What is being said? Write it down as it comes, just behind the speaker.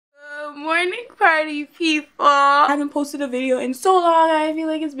morning, party people. I haven't posted a video in so long. I feel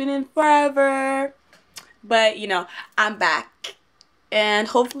like it's been in forever. But, you know, I'm back. And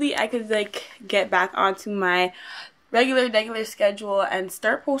hopefully I could, like, get back onto my regular schedule and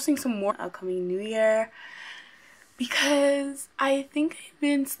start posting some more upcoming New Year. Because I think I've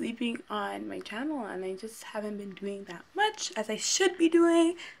been sleeping on my channel and I just haven't been doing that much as I should be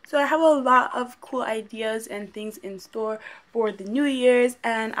doing. So I have a lot of cool ideas and things in store for the New Year's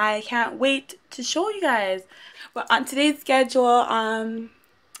and I can't wait to show you guys. But on today's schedule, I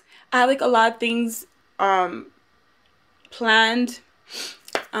have like a lot of things planned.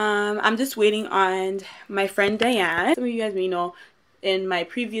 I'm just waiting on my friend Diane. Some of you guys may know in my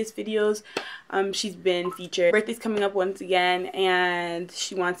previous videos, she's been featured. Her birthday's coming up once again and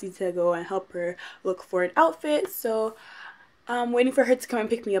she wants me to go and help her look for an outfit. So I'm waiting for her to come and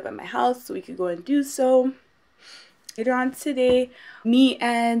pick me up at my house so we could go and do so. Later on today, me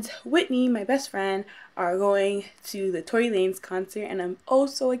and Whitney, my best friend, are going to the Tory Lanez concert and I'm oh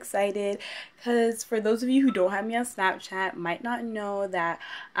so excited because for those of you who don't have me on Snapchat might not know that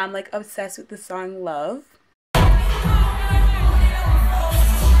I'm like obsessed with the song Love.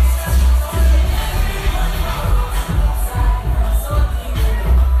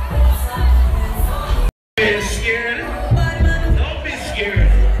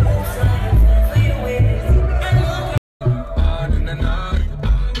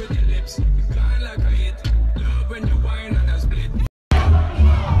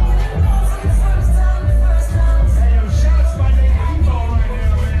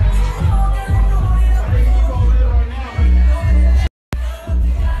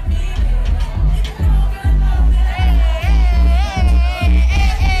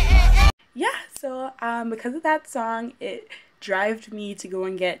 Because of that song, it drove me to go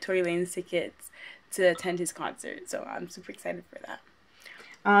and get Tory Lanez tickets to attend his concert. So I'm super excited for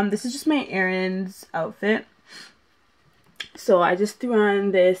that. This is just my errands outfit. So I just threw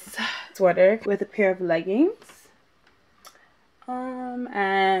on this sweater with a pair of leggings.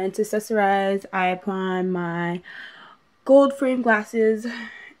 And to accessorize, I put on my gold frame glasses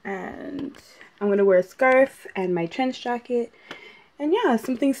and I'm going to wear a scarf and my trench jacket. And yeah,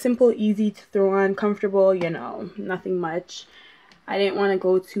 something simple, easy to throw on, comfortable, you know, nothing much. I didn't want to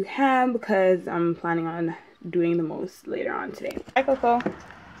go too ham because I'm planning on doing the most later on today. Bye, Coco.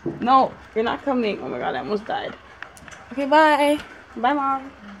 No, you're not coming. Oh my god, I almost died. Okay, bye. Bye,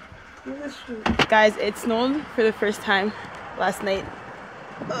 Mom. Guys, it snowed for the first time last night.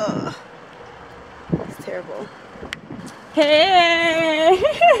 Ugh. It's terrible. Hey!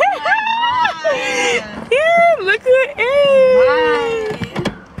 Yeah, look who it is!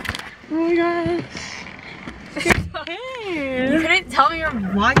 Oh my gosh. Hey! You couldn't tell me you're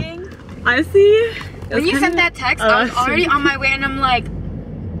vlogging? Honestly, when you sent that text, I was already on my way and I'm like,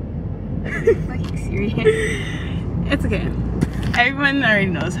 are you fucking serious? It's okay. Everyone already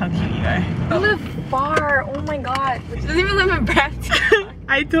knows how cute you are. You live far. Oh my god. She doesn't even live in Brampton.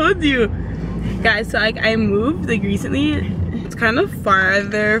 I told you. Guys, so like I moved like recently. It's kind of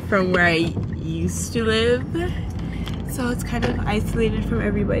farther from where I used to live. So it's kind of isolated from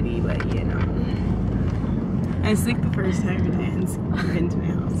everybody, but you know. And it's like the first time Diane's been to my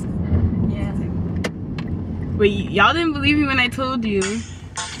house. Yeah. But y'all didn't believe me when I told you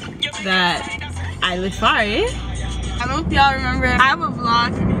that I live far, eh? I don't know if y'all remember, I have a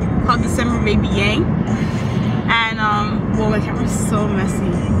vlog called December Baby Yang. And well, my camera's so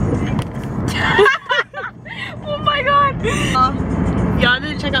messy. Oh my god. If y'all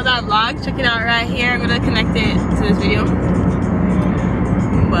didn't check out that vlog, check it out right here. I'm gonna connect it to this video.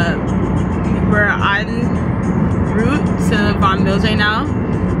 But we're en route to Von Mills right now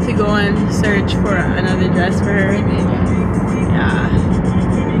to go and search for another dress for her. Yeah.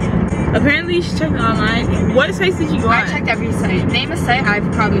 Apparently she checked online. What sites did you go on? I checked every site. Name a site, I've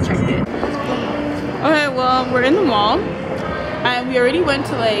probably checked it. Okay, well, we're in the mall. And we already went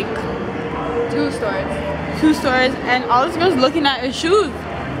to like two stores and all this girl's looking at is shoes.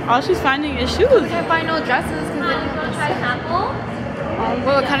 All she's finding is shoes. I can't find no dresses because they don't try sample?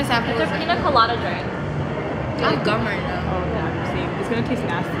 what kind of sample? It's a pina colada drink. I'm gum right now. Oh yeah, same. It's gonna taste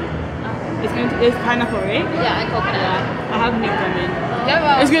nasty. It's pineapple, right? Yeah, and coconut. Yeah, I have new lemon. Yeah,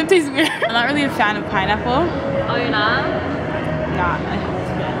 well. It's gonna taste weird. I'm not really a fan of pineapple. Oh, you're not? Nah,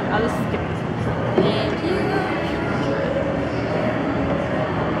 yeah, I'll just skip this one. Thank you.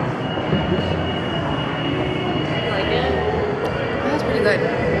 Good.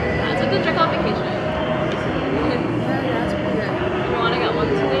 Yeah, it's a good drink on vacation. Yeah, that's pretty good. You want to get one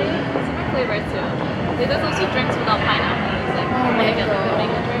today? It's different flavors too. There's also drinks without pineapple. It's like, you want to get like a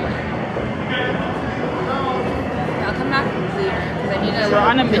mango drink? I'll come back later because I need to. We're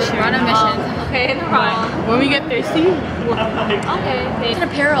on a mission. mission. We're on a mission. Okay, no problem. When we get thirsty, Okay. It's an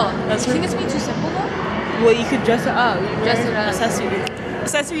apparel. That's You think it's gonna be too simple though? well, you could dress it up. Dress it up. Accessories.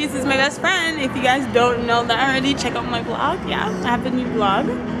 Accessories is my best friend. If you guys don't know that already, check out my vlog. Yeah, I have a new vlog.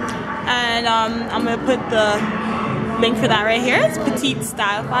 And I'm gonna put the link for that right here. It's Petite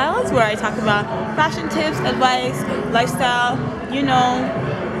Style Files, where I talk about fashion tips, advice, lifestyle, you know,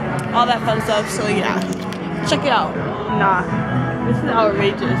 all that fun stuff. So yeah, check it out. Nah, this is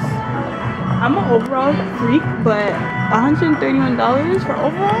outrageous. I'm an overall freak, but $131 for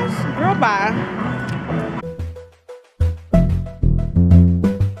overalls? Girl, bye.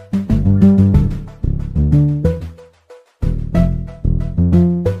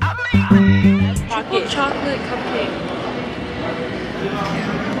 Chocolate cupcake.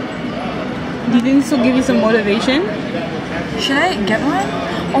 Do you think this will give you some motivation? Should I get one?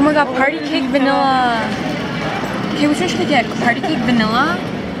 Oh my god, party cake vanilla. Okay, which one should I get? Party cake vanilla?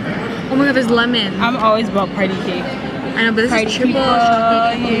 Oh my god, there's lemon. I'm always about party cake. I know, but this Party is triple people,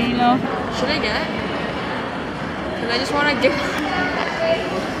 chocolate cake. yeah, you know. Should I get? Because I just want to give.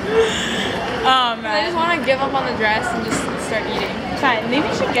 Oh I man. just want to give up on the dress and just start eating. Fine, maybe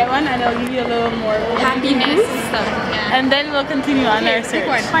you should get one and it'll give you a little more Happiness and stuff. Yeah. and then we'll continue on our search.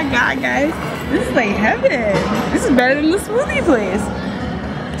 one. Oh my god, guys. This is like heaven. This is better than the smoothie place.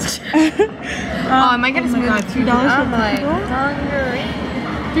 I might get a smoothie. God, $3 for I'm like cookie? hungry.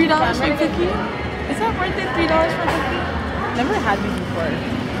 $3 for a cookie? Is that worth it? $3 for a cookie? Never had these before.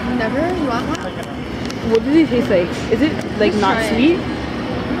 Never? You want one? What does it taste like? Is it like Let's not try it. sweet?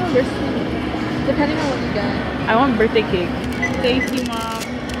 No, they're sweet. Depending on what you get. I want birthday cake. Thank you, Mom.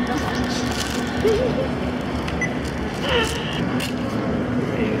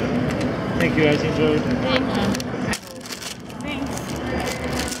 Thank you, guys. Enjoyed. Thank you. Thanks.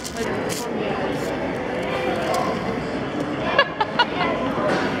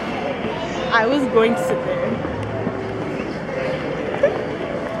 I was going to sit there.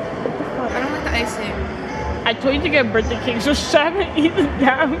 I don't like the icing. I told you to get birthday cake, so shut up and eat it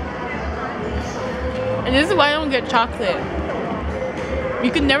down. And this is why I don't get chocolate. You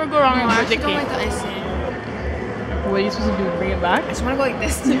could never go wrong No, with I birthday actually don't cake. like the icing. What are you supposed to do? Bring it back? I just want to go like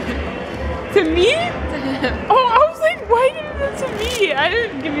this. To me? Oh, I was like, why did you do that to me? I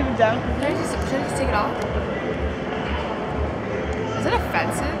didn't give you the down. Should I just take it off? Is it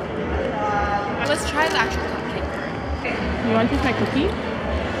offensive? Let's try the actual cupcake. You want to taste my cookie?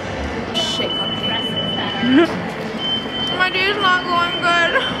 Shit cupcake. My day is not going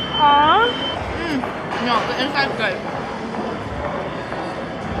good. Aww. No, the inside's good.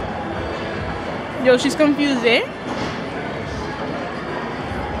 Yo, she's confused, eh?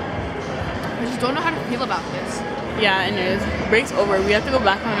 I just don't know how to feel about this. Yeah, anyways. Break's over. We have to go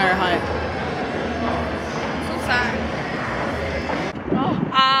back on our hunt. So sad.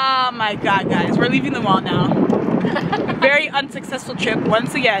 Oh my god, guys. We're leaving the mall now. Very unsuccessful trip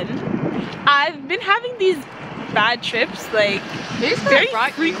once again. I've been having these bad trips, like, very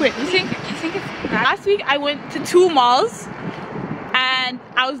frequent. You think it's bad? Last week I went to 2 malls and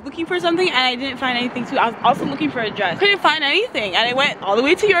I was looking for something and I didn't find anything too. I was also looking for a dress. Couldn't find anything, and I went all the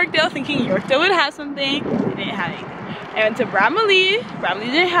way to Yorkdale thinking Yorkdale would have something. It didn't have anything. I went to Bramley. Bramley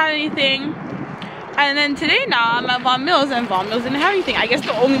didn't have anything. And then today now I'm at Vaughan Mills and Vaughan Mills didn't have anything. I guess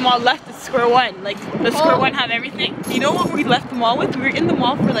the only mall left is Square One. Like, the Square One have everything. You know what we left the mall with? We were in the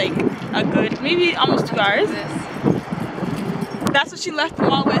mall for like a good, maybe almost 2 hours. That's what she left the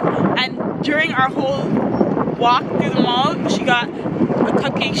mall with. And during our whole walk through the mall, she got a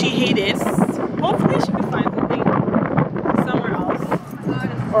cupcake she hated. Hopefully she can find something somewhere else.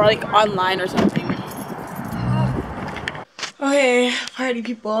 Or like online or something. Okay, party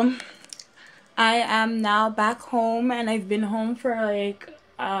people. I am now back home and I've been home for like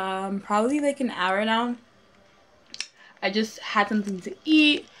probably like an hour now. I just had something to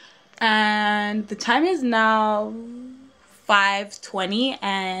eat and the time is now 5:20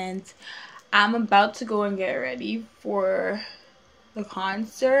 and I'm about to go and get ready for the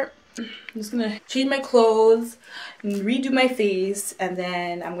concert. I'm just gonna change my clothes and redo my face, and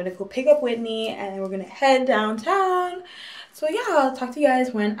then I'm gonna go pick up Whitney and then we're gonna head downtown. So yeah, I'll talk to you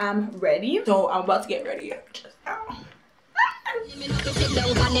guys when I'm ready. So I'm about to get ready just now.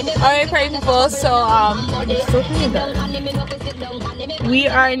 Alright, party people, so we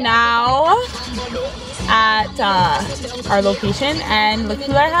are now at our location and look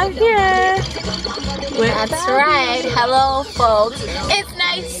who I have here. That's right. Hello, folks. It's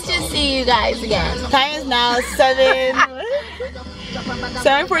nice to see you guys again. Time is now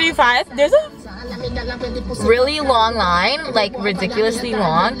 7:45. really long line, like ridiculously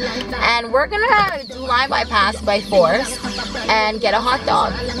long, and we're gonna do line bypass by force and get a hot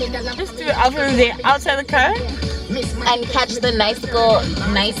dog. Just do it outside the car and catch the nice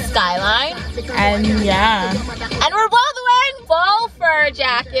skyline. and yeah. And we're both wearing full fur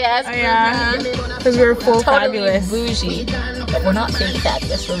jackets. Oh yeah, because we're full Totally fabulous. bougie. But we're not fake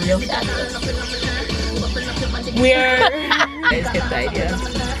fabulous, we're real fabulous. We're guys get the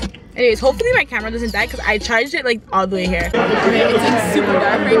idea. Anyways, hopefully my camera doesn't die because I charged it like all the way here. Okay, it's like super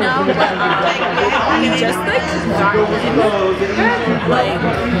dark right now, but we just like got in. Like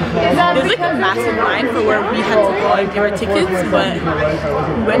there's like a massive line for where we had to go and get our tickets, but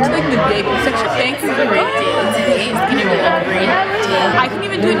we went to like the VIP section. Thanks, it was a great day today. It's gonna be a great day. I couldn't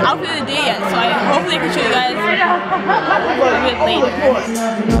even do an outfit of the day yet, so hopefully I can show you guys a bit later.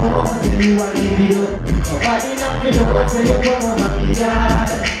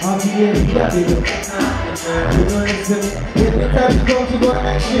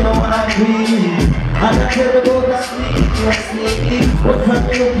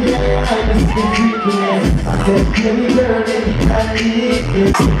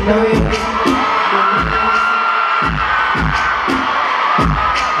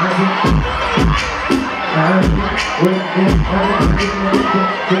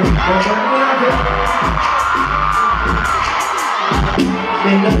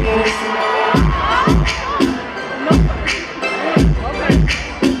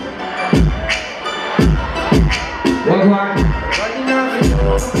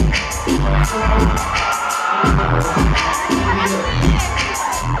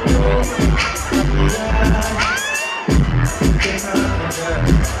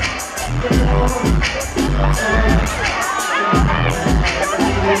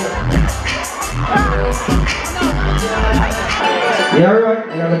 Yeah, right.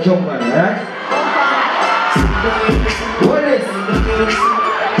 You gotta jump on it, alright? What is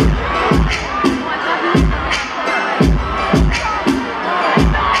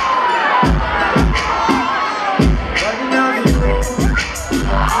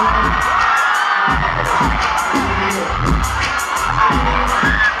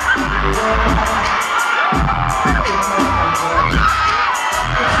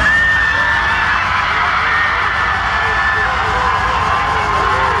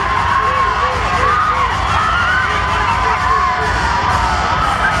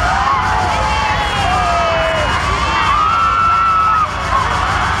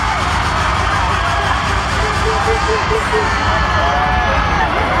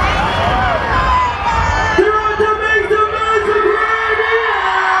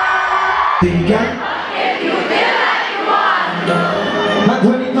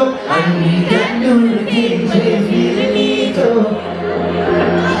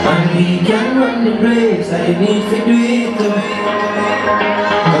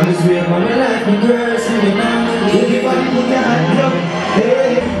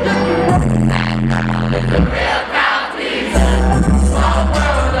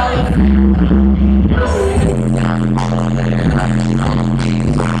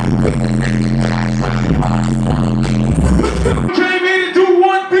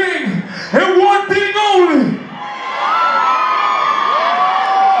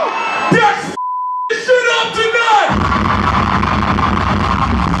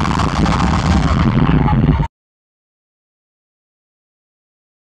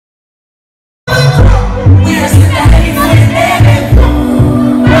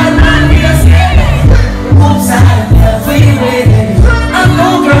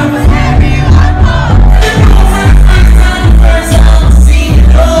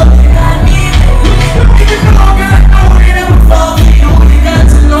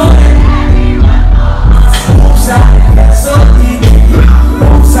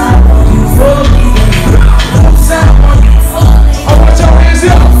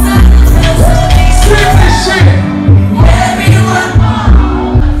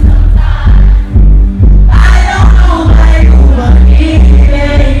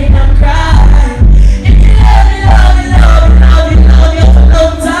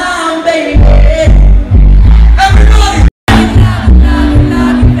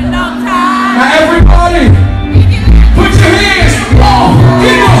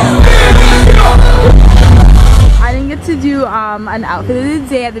the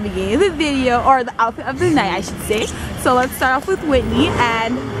day at the beginning of the video, or the outfit of the night I should say. So let's start off with Whitney.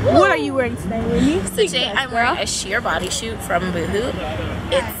 And what are you wearing tonight, Whitney? Today I'm wearing a sheer bodysuit from Boohoo.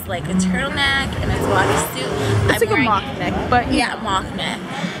 It's like a turtleneck and it's a bodysuit. It's like a mock neck, but yeah, mock neck.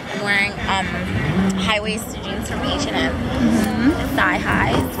 I'm wearing high-waisted jeans from H&M, thigh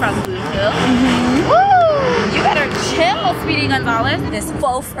highs from Boohoo. Woo! You better chill, Speedy Gonzalez. This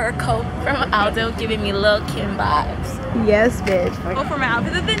faux fur coat from Aldo giving me Lil Kim vibes. Yes, bitch. So for my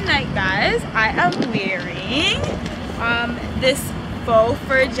outfit of the night, guys, I am wearing this faux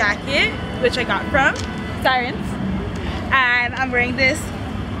fur jacket, which I got from Sirens, and I'm wearing this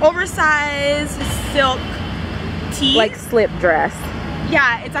oversized silk tee, Like slip dress.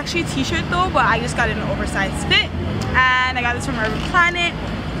 yeah, it's actually a t-shirt though, but I just got it in an oversized fit, and I got this from Urban Planet.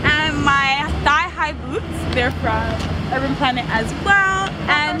 And my thigh-high boots, they're from Urban Planet as well.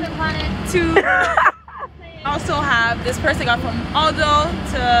 And to also have this purse I got from Aldo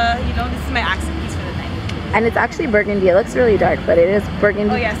to, you know, this is my accent piece for the night. And it's actually burgundy. It looks really dark, but it is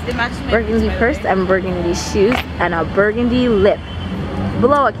burgundy. Oh yes, it matches my Burgundy purse, purse and burgundy shoes and a burgundy lip.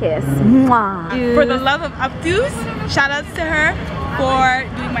 Blow a kiss. Mwah. for the love of updos. Shout outs to her for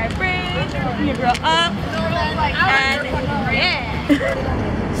doing my braids, hooking your girl up, and yeah.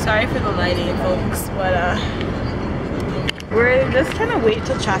 Sorry for the lighting, folks, but we're just trying to wait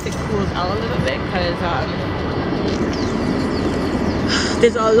till traffic cools out a little bit because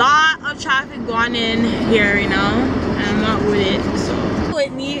there's a lot of traffic going in here, you know, and I'm not with it. So,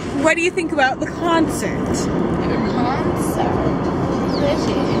 Whitney, what do you think about the concert? The concert.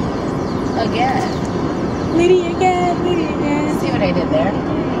 Liddy. Again. Liddy again, Liddy again. See what I did there?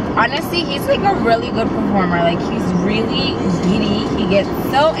 Honestly, he's like a really good performer. Like, he's really giddy. He gets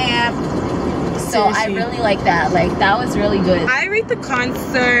so amped. So I really like that. Like, that was really good. I rate the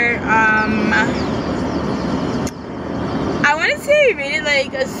concert, I want to say I rated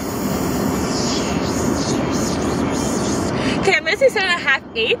like a... Okay, I'm going to say 7.5,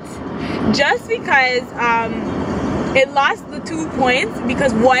 8. Just because, it lost the 2 points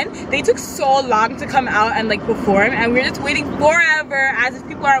because one, they took so long to come out and like perform, and we're just waiting forever as if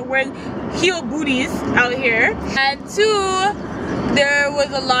people aren't wearing heel booties out here. And two, there was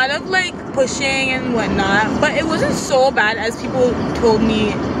a lot of like pushing and whatnot, but it wasn't so bad as people told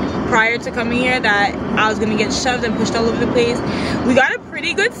me prior to coming here that I was gonna get shoved and pushed all over the place. We got a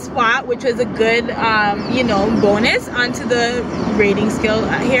pretty good spot, which was a good you know, bonus onto the rating scale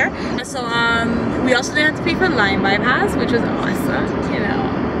here. So we also didn't have to pay for line bypass, which was awesome, you know.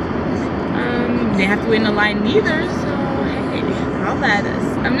 They have to wait in a line neither, so hey, how bad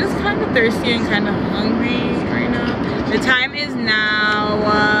is. I'm just kind of thirsty and kind of hungry right now. The time is now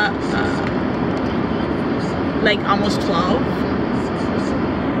like almost 12.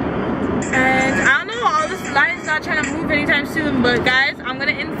 And I don't know, all this line's not trying to move anytime soon, but guys, I'm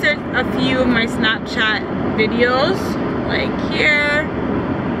gonna insert a few of my Snapchat videos, like here.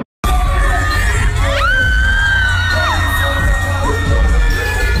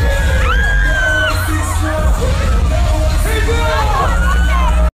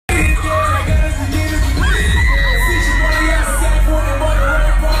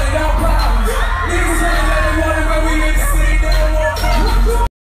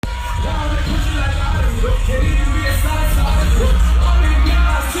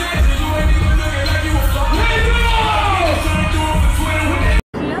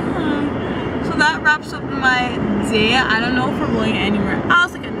 I don't know if we're going anywhere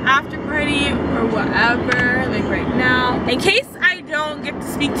else, like an after party or whatever, like right now. In case I don't get to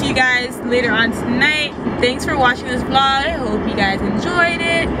speak to you guys later on tonight, thanks for watching this vlog. I hope you guys enjoyed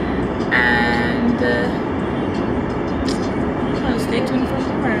it, and stay tuned for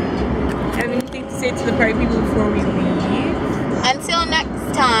more. Have anything to say to the party people before we leave? Until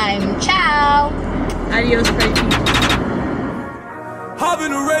next time, ciao. Adios, party people. Hop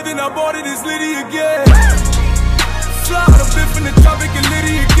in the red, then I bought it, it's Liddy again. Slide a bit from the tropic and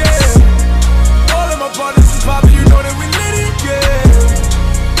Liddy again. All of my partners is poppin', you know that we Liddy again.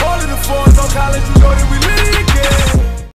 All of the fours on college, you know that we Liddy again.